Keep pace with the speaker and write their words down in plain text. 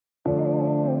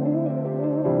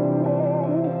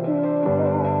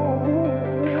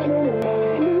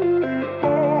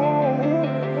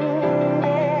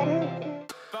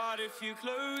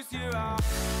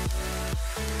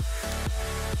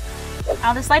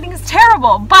Wow, this lighting is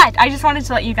terrible, but I just wanted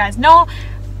to let you guys know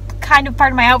kind of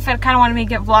part of my outfit. I kind of want to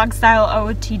make it vlog style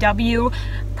OTW,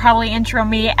 probably intro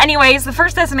me. Anyways, the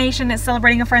first destination is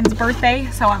celebrating a friend's birthday,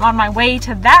 so I'm on my way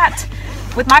to that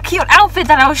with my cute outfit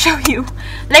that I'll show you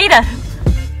later.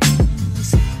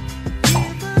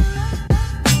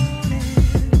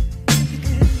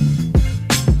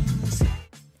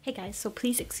 Hey guys, so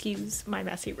please excuse my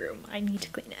messy room. I need to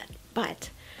clean it,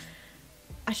 but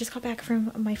I just got back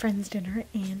from my friend's dinner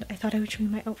and I thought I would show you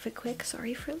my outfit quick.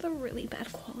 Sorry for the really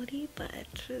bad quality, but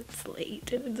it's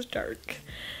late and it's dark.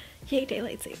 Yay,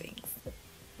 daylight savings.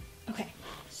 Okay,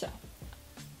 so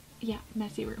yeah,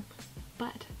 messy room,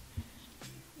 but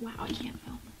wow, I can't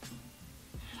film.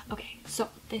 Okay, so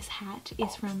this hat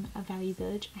is from Value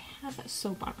Village. I have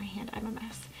soap on my hand, I'm a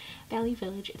mess. Value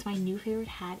Village, it's my new favorite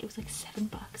hat. It was like $7,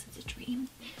 it's a dream.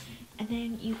 And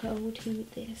then you go to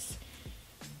this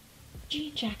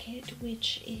jean jacket,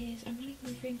 which is, I'm not even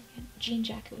remembering, jean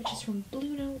jacket, which is from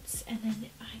Blue Notes. And then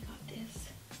I got this,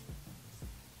 oh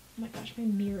my gosh, my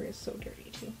mirror is so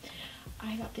dirty too.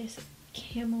 I got this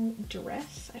camo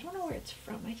dress. I don't know where it's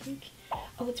from. I think,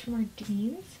 oh, it's from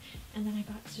Dean's. And then I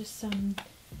got just some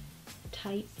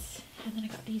tights, and then I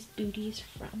got these booties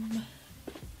from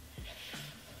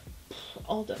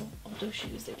Aldo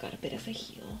shoes. They've got a bit of a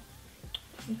heel.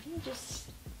 I'm gonna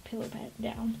just pillow pad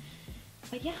down.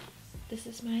 But yeah, this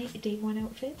is my day one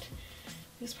outfit.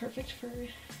 It was perfect for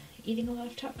eating a lot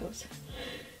of tacos.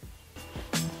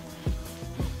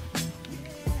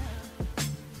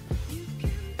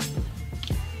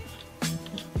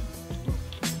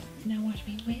 Now watch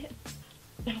me whip.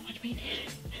 Now watch me knit.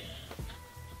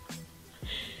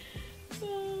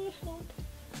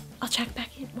 I'll check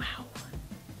back in. Wow.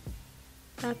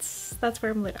 That's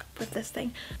where I'm lit up with this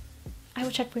thing. I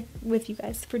will check with you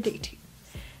guys for day 2.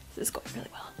 This is going really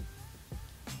well.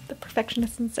 The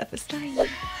perfectionist and Steph is dying.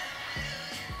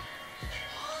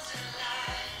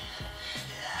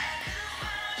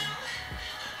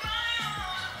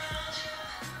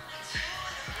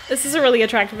 This is a really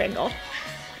attractive angle.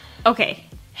 Okay.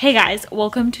 Hey guys,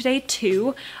 welcome to day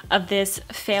 2 of this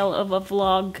fail of a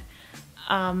vlog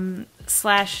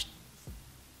slash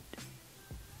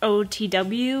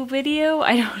OTW video.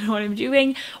 I don't know what I'm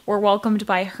doing. We're welcomed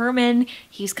by Herman.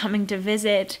 He's coming to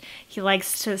visit. He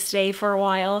likes to stay for a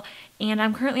while, and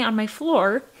I'm currently on my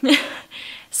floor.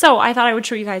 So I thought I would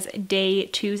show you guys day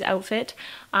 2's outfit.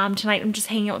 Tonight I'm just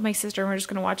hanging out with my sister and we're just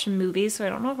gonna watch some movies, so I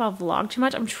don't know if I'll vlog too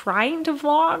much. I'm trying to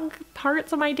vlog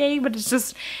parts of my day, but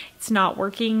it's not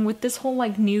working with this whole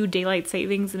like new daylight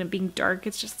savings and it being dark.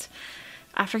 It's just,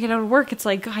 after I get out of work, it's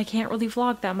like I can't really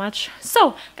vlog that much.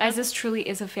 So guys, this truly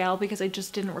is a fail because I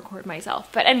just didn't record myself.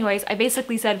 But anyways, I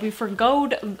basically said we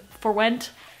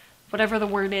forwent, whatever the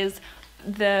word is,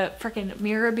 the freaking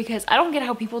mirror, because I don't get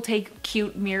how people take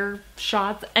cute mirror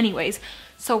shots. Anyways,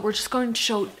 so we're just going to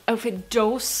show outfit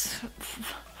dose.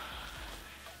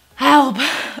 Help.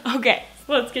 Okay,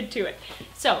 so let's get to it.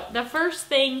 So the first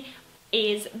thing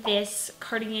is this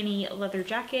cardigan-y leather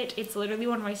jacket. It's literally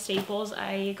one of my staples.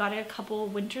 I got it a couple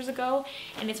winters ago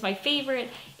and it's my favorite.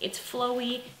 It's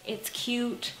flowy, it's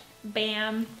cute,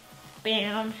 bam,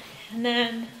 bam, and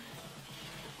then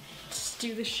just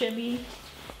do the shimmy,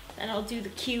 and I'll do the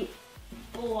cute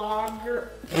blogger.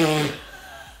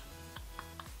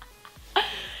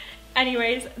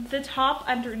 Anyways, the top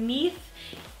underneath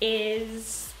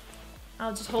is,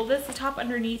 I'll just hold this, the top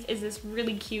underneath is this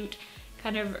really cute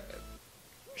kind of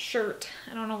shirt.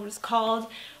 I don't know what it's called,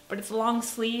 but it's long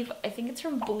sleeve. I think it's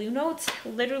from Blue Notes.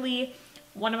 Literally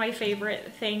one of my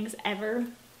favorite things ever.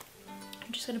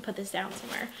 I'm just gonna put this down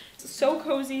somewhere. It's so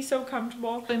cozy, so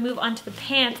comfortable. We move on to the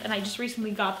pants, and I just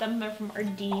recently got them. They're from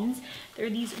Dean's. They're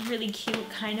these really cute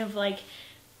kind of like,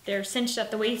 they're cinched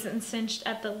at the waist and cinched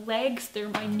at the legs. They're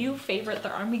my new favorite.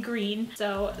 They're army green.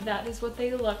 So that is what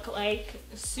they look like.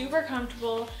 Super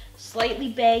comfortable, slightly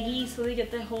baggy, so they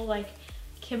get the whole like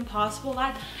Kim Possible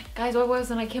vibe. Guys, why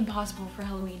wasn't I Kim Possible for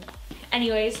Halloween?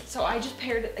 Anyways, so I just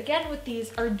paired it again with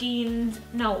these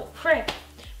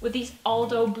with these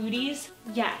Aldo booties.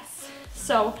 Yes.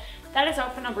 So that is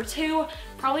outfit number 2.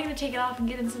 Probably gonna take it off and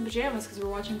get in some pajamas because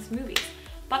we're watching some movies.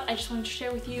 But I just wanted to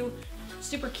share with you,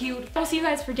 super cute. I'll see you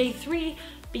guys for day 3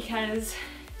 because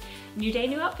new day,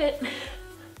 new outfit.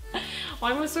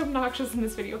 Why am I so obnoxious in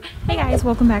this video? Hey guys,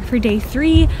 welcome back for day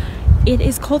 3. It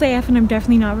is cold AF and I'm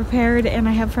definitely not prepared, and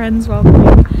I have friends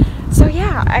welcoming. So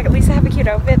yeah, at least I have a cute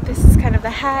outfit. This is kind of the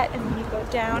hat, and then you go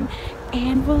down,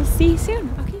 and we'll see you soon.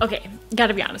 Okay,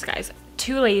 gotta be honest guys,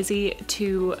 too lazy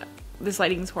to, this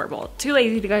lighting is horrible, too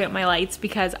lazy to go get my lights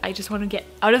because I just want to get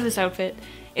out of this outfit.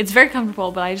 It's very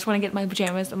comfortable, but I just want to get my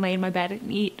pajamas and lay in my bed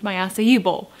and eat my acai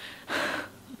bowl.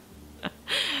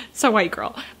 It's a white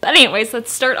girl. But anyways,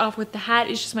 let's start off with the hat.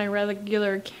 It's just my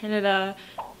regular Canada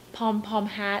pom-pom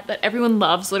hat that everyone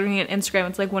loves. Literally on Instagram,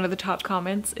 it's like one of the top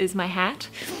comments is my hat.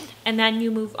 And then you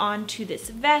move on to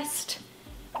this vest.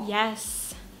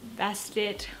 Yes, vest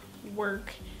it,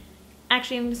 work.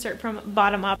 Actually, I'm gonna start from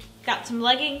bottom up. Got some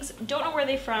leggings, don't know where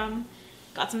they're from.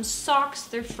 Got some socks,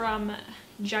 they're from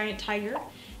Giant Tiger.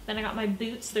 Then I got my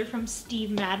boots, they're from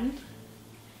Steve Madden.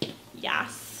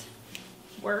 Yes,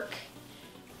 work.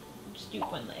 Just do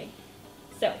one leg.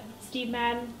 So, Steve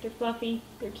Madden, they're fluffy,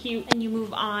 they're cute. And you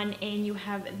move on and you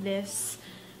have this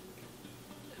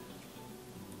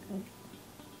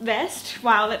vest.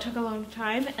 Wow, that took a long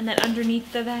time. And then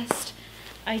underneath the vest,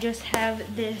 I just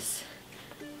have this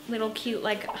little cute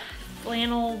like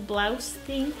flannel blouse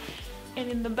thing. And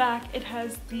in the back, it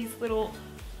has these little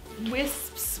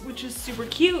wisps, which is super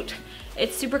cute.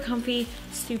 It's super comfy,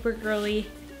 super girly.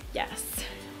 Yes,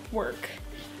 work,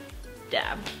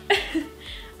 dab.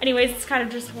 Anyways, it's kind of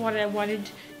just what I wanted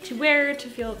to wear to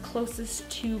feel closest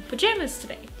to pajamas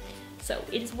today. So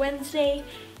it is Wednesday,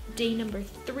 day number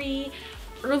 3.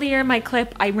 Earlier in my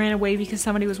clip, I ran away because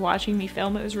somebody was watching me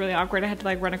film. It was really awkward. I had to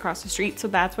like run across the street, so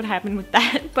that's what happened with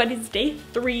that. But it's day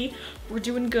 3. We're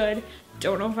doing good.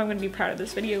 Don't know if I'm gonna be proud of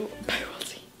this video, but we'll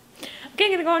see. Okay,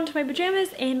 I'm gonna go into my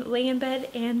pajamas and lay in bed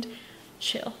and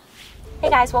chill.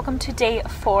 Hey guys, welcome to day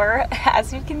 4.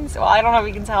 As you can, well, I don't know if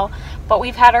you can tell, but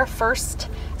we've had our first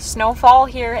snowfall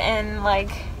here in like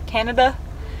Canada.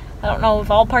 I don't know if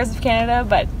all parts of Canada,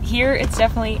 but here it's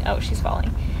definitely, oh, she's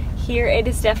falling. Here it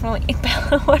is definitely,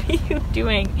 Bella, what are you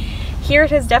doing? Here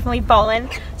it has definitely fallen.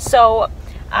 So,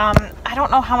 I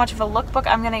don't know how much of a lookbook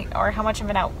I'm gonna, or how much of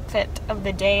an outfit of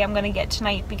the day I'm gonna get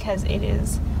tonight because it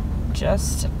is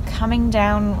just coming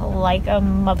down like a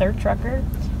mother trucker.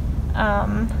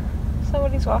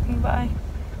 Somebody's walking by.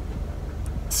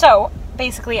 So,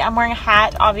 basically I'm wearing a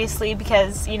hat, obviously,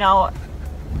 because, you know,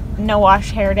 no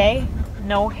wash hair day.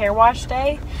 No hair wash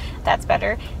day. That's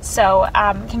better. So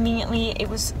conveniently it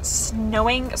was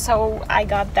snowing, so I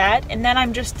got that, and then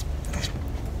I'm just,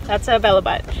 that's a Bella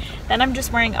butt. Then I'm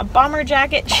just wearing a bomber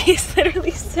jacket. She's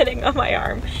literally sitting on my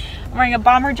arm. I'm wearing a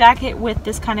bomber jacket with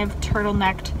this kind of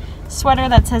turtlenecked sweater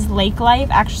that says Lake Life.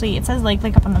 Actually, it says Lake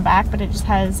up on the back, but it just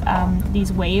has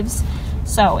these waves.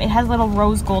 So it has little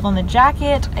rose gold on the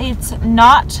jacket. It's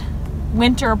not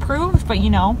winter approved, but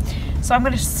you know. So I'm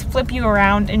gonna flip you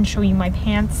around and show you my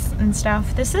pants and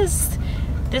stuff. This is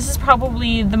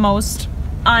probably the most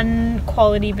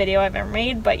unquality video I've ever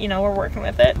made, but you know, we're working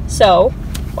with it. So,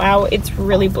 wow, it's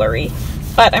really blurry.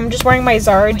 But I'm just wearing my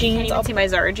Zara jeans. You can't even see my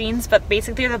Zara jeans, but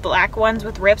basically they're the black ones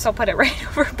with rips. I'll put it right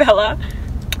over Bella.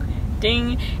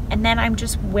 Ding. And then I'm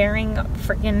just wearing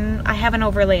freaking, I have an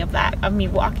overlay of that, of me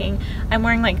walking. I'm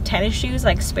wearing like tennis shoes,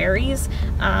 like Sperry's,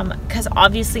 because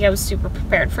obviously I was super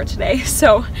prepared for today.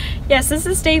 So yes, this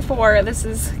is day 4. This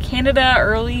is Canada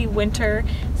early winter.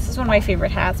 This is one of my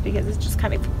favorite hats because it's just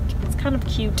kind of, it's kind of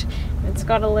cute. It's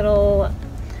got a little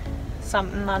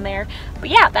something on there. But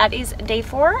yeah, that is day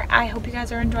 4. I hope you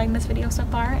guys are enjoying this video so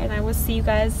far, and I will see you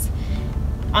guys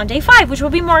on day 5, which will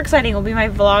be more exciting. It will be my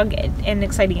vlog and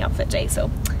exciting outfit day. So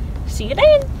see you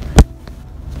then.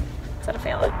 Is that a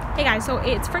fail? Hey guys, so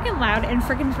it's freaking loud and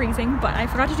freaking freezing, but I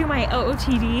forgot to do my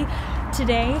OOTD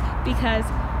today because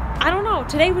I don't know,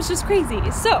 today was just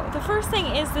crazy. So the first thing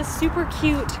is this super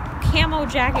cute camo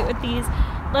jacket with these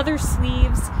leather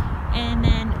sleeves and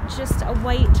then just a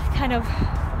white kind of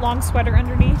long sweater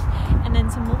underneath, and then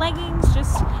some leggings,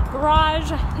 just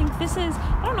garage. I think this is,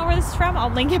 I don't know where this is from, I'll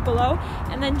link it below.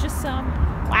 And then just some,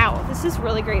 wow, this is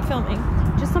really great filming,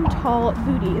 just some tall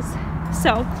booties.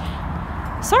 So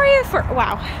sorry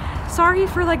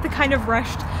for like the kind of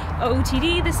rushed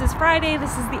OOTD. This is Friday,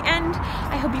 this is the end.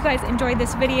 I hope you guys enjoyed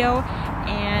this video,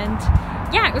 and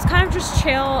yeah, it was kind of just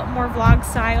chill, more vlog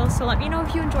style. So let me know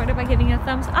if you enjoyed it by giving a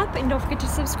thumbs up, and don't forget to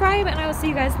subscribe, and I will see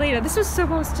you guys later. This was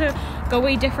supposed to go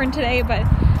way different today, but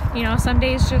you know, some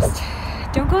days just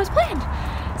don't go as planned.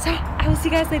 So I will see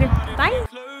you guys later. Bye.